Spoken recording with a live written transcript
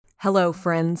Hello,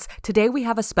 friends. Today we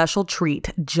have a special treat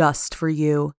just for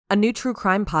you. A new true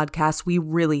crime podcast we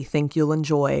really think you'll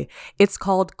enjoy. It's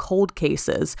called Cold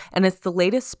Cases, and it's the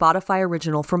latest Spotify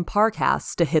original from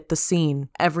Parcast to hit the scene.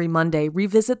 Every Monday,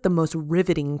 revisit the most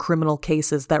riveting criminal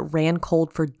cases that ran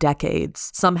cold for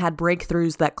decades. Some had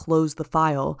breakthroughs that closed the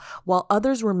file, while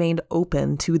others remained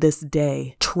open to this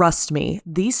day. Trust me,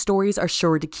 these stories are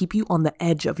sure to keep you on the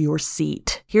edge of your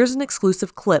seat. Here's an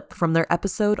exclusive clip from their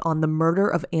episode on the murder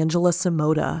of Angela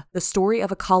Samota, the story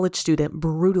of a college student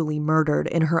brutally murdered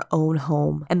in her own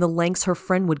home, and the lengths her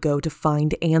friend would go to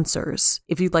find answers.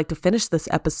 If you'd like to finish this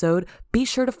episode, be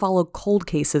sure to follow Cold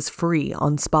Cases free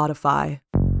on Spotify.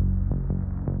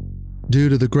 Due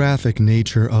to the graphic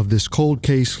nature of this cold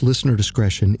case, listener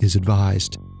discretion is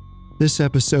advised. This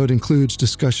episode includes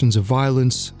discussions of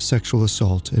violence, sexual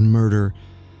assault, and murder.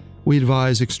 We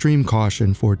advise extreme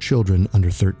caution for children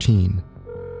under 13.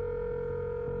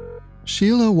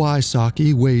 Sheila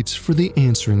Wysocki waits for the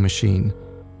answering machine.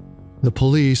 The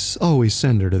police always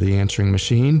send her to the answering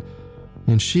machine,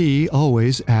 and she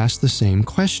always asks the same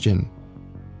question.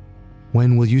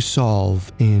 When will you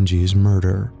solve Angie's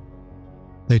murder?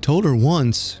 They told her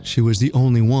once she was the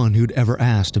only one who'd ever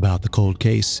asked about the cold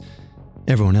case.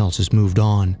 Everyone else has moved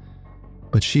on,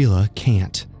 but Sheila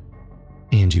can't.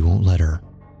 Angie won't let her.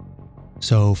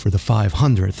 So for the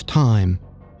 500th time,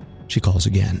 she calls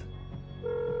again.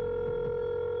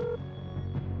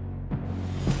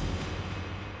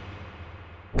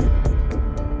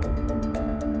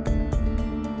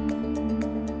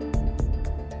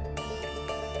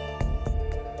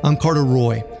 I'm Carter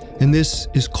Roy, and this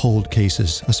is Cold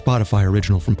Cases, a Spotify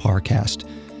original from Parcast.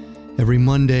 Every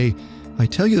Monday, I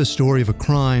tell you the story of a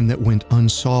crime that went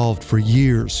unsolved for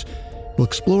years. We'll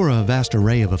explore a vast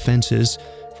array of offenses,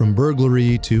 from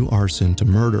burglary to arson to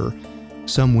murder.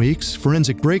 Some weeks,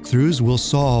 forensic breakthroughs will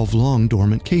solve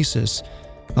long-dormant cases.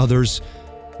 Others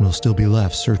will still be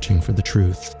left searching for the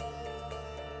truth.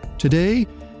 Today,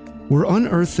 we're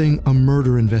unearthing a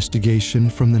murder investigation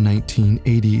from the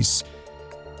 1980s.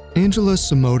 Angela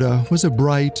Samota was a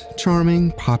bright,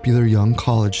 charming, popular young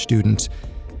college student,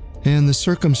 and the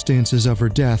circumstances of her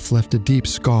death left a deep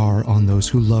scar on those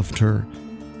who loved her.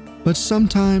 But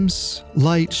sometimes,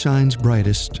 light shines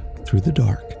brightest through the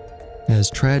dark. As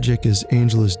tragic as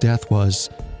Angela's death was,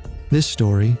 this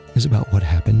story is about what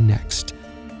happened next,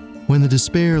 when the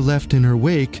despair left in her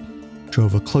wake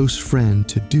drove a close friend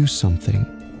to do something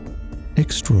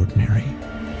extraordinary.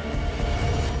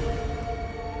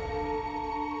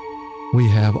 We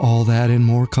have all that and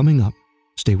more coming up.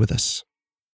 Stay with us.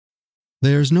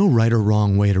 There's no right or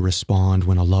wrong way to respond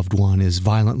when a loved one is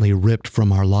violently ripped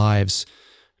from our lives.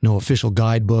 No official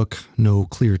guidebook, no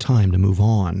clear time to move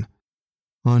on.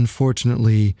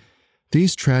 Unfortunately,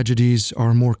 these tragedies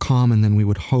are more common than we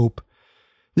would hope.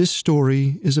 This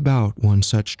story is about one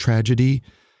such tragedy,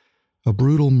 a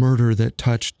brutal murder that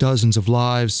touched dozens of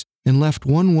lives and left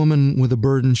one woman with a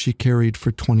burden she carried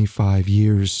for 25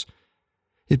 years.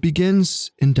 It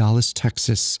begins in Dallas,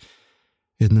 Texas,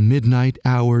 in the midnight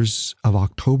hours of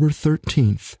October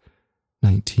 13th,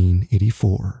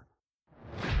 1984.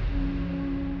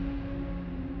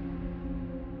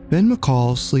 Ben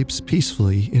McCall sleeps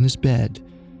peacefully in his bed.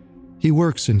 He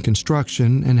works in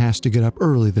construction and has to get up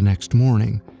early the next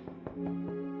morning.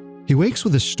 He wakes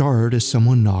with a start as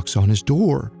someone knocks on his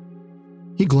door.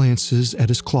 He glances at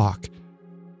his clock.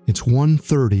 It's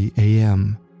 1:30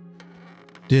 a.m.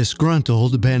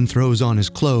 Disgruntled, Ben throws on his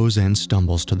clothes and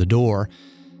stumbles to the door.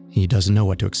 He doesn't know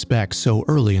what to expect so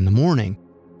early in the morning.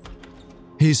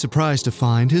 He's surprised to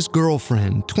find his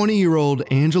girlfriend, 20-year-old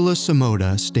Angela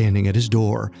Samota, standing at his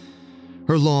door.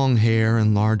 Her long hair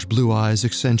and large blue eyes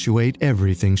accentuate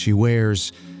everything she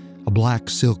wears: a black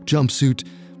silk jumpsuit,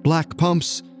 black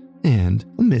pumps, and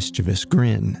a mischievous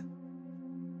grin.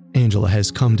 Angela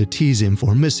has come to tease him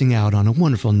for missing out on a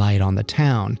wonderful night on the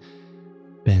town.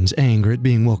 Ben's anger at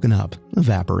being woken up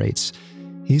evaporates.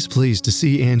 He's pleased to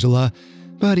see Angela,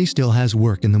 but he still has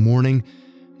work in the morning.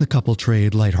 The couple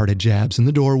trade lighthearted jabs in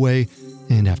the doorway,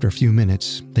 and after a few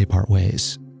minutes, they part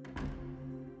ways.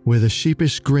 With a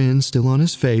sheepish grin still on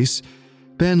his face,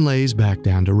 Ben lays back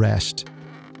down to rest.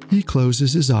 He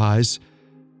closes his eyes,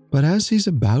 but as he's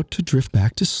about to drift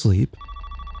back to sleep,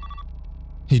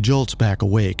 he jolts back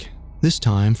awake, this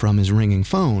time from his ringing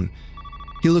phone.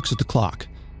 He looks at the clock.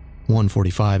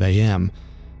 1:45 a.m.,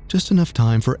 just enough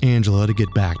time for Angela to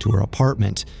get back to her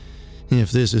apartment.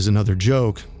 If this is another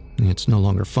joke, it's no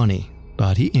longer funny,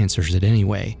 but he answers it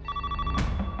anyway.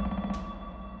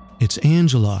 It's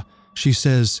Angela. She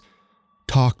says,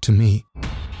 "Talk to me."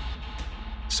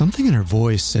 Something in her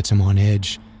voice sets him on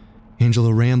edge.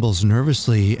 Angela rambles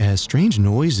nervously as strange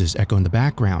noises echo in the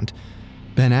background.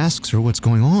 Ben asks her what's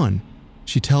going on.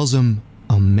 She tells him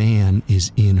a man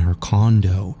is in her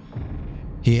condo.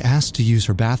 He asks to use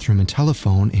her bathroom and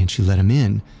telephone, and she let him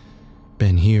in.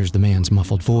 Ben hears the man's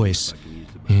muffled voice.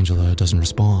 Angela doesn't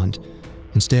respond.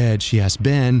 Instead, she asks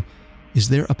Ben, is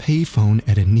there a payphone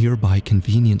at a nearby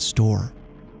convenience store?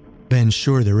 Ben's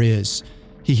sure there is.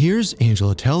 He hears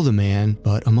Angela tell the man,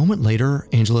 but a moment later,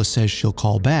 Angela says she'll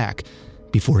call back.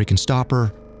 Before he can stop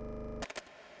her,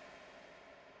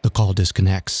 the call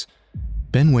disconnects.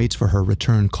 Ben waits for her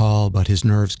return call, but his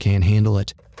nerves can't handle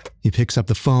it. He picks up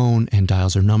the phone and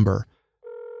dials her number.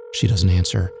 She doesn't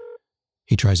answer.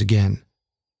 He tries again.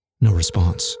 No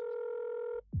response.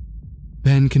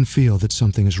 Ben can feel that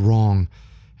something is wrong,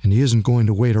 and he isn't going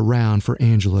to wait around for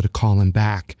Angela to call him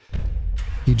back.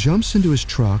 He jumps into his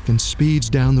truck and speeds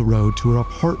down the road to her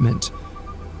apartment.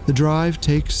 The drive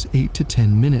takes 8 to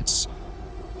 10 minutes.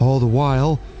 All the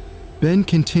while, Ben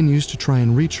continues to try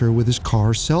and reach her with his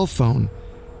car's cell phone,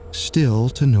 still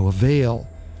to no avail.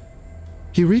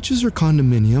 He reaches her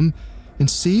condominium and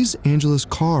sees Angela's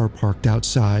car parked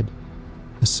outside,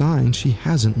 a sign she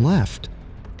hasn't left.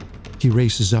 He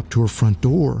races up to her front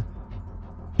door.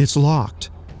 It's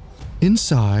locked.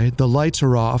 Inside, the lights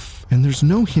are off and there's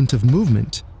no hint of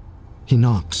movement. He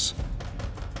knocks.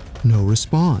 No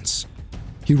response.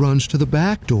 He runs to the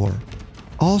back door,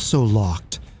 also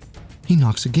locked. He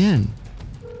knocks again,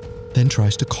 then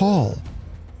tries to call,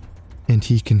 and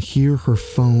he can hear her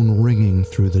phone ringing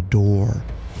through the door.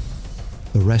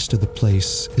 The rest of the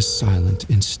place is silent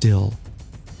and still.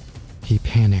 He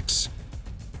panics.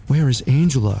 Where is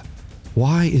Angela?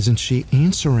 Why isn't she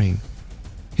answering?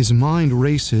 His mind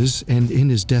races, and in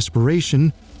his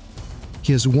desperation,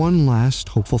 he has one last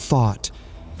hopeful thought.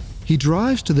 He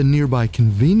drives to the nearby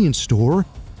convenience store,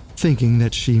 thinking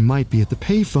that she might be at the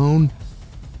payphone,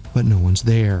 but no one's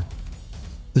there.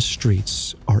 The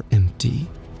streets are empty.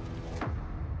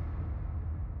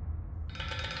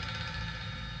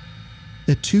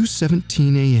 At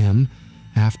 2:17 a.m.,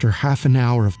 after half an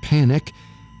hour of panic,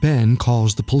 Ben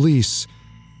calls the police.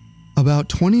 About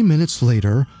 20 minutes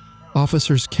later,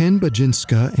 Officers Ken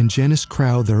Bajinska and Janice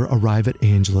Crowther arrive at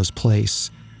Angela's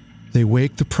place. They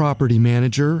wake the property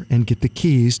manager and get the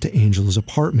keys to Angela's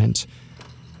apartment.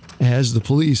 As the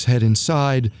police head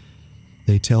inside,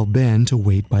 they tell Ben to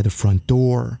wait by the front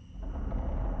door.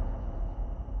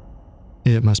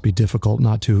 It must be difficult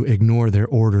not to ignore their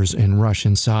orders and rush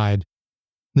inside.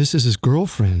 This is his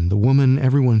girlfriend, the woman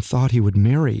everyone thought he would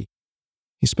marry.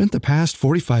 He spent the past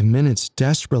 45 minutes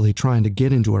desperately trying to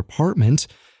get into her apartment,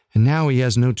 and now he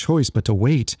has no choice but to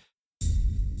wait.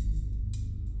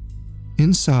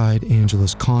 Inside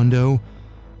Angela's condo,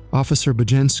 Officer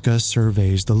Bajinska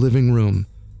surveys the living room.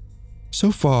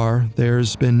 So far,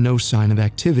 there's been no sign of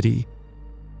activity.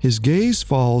 His gaze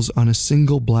falls on a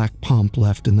single black pump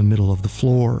left in the middle of the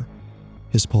floor.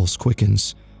 His pulse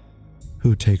quickens.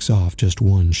 Who takes off just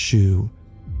one shoe?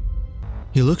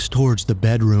 He looks towards the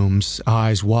bedrooms,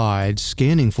 eyes wide,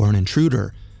 scanning for an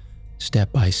intruder.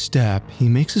 Step by step, he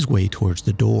makes his way towards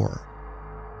the door.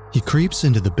 He creeps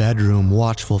into the bedroom,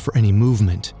 watchful for any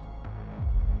movement.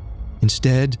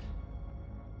 Instead,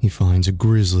 he finds a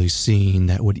grisly scene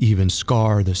that would even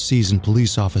scar the seasoned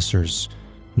police officers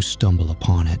who stumble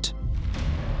upon it.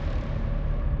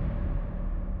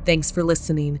 Thanks for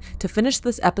listening. To finish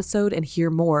this episode and hear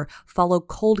more, follow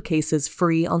Cold Cases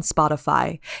free on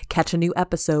Spotify. Catch a new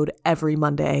episode every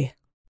Monday.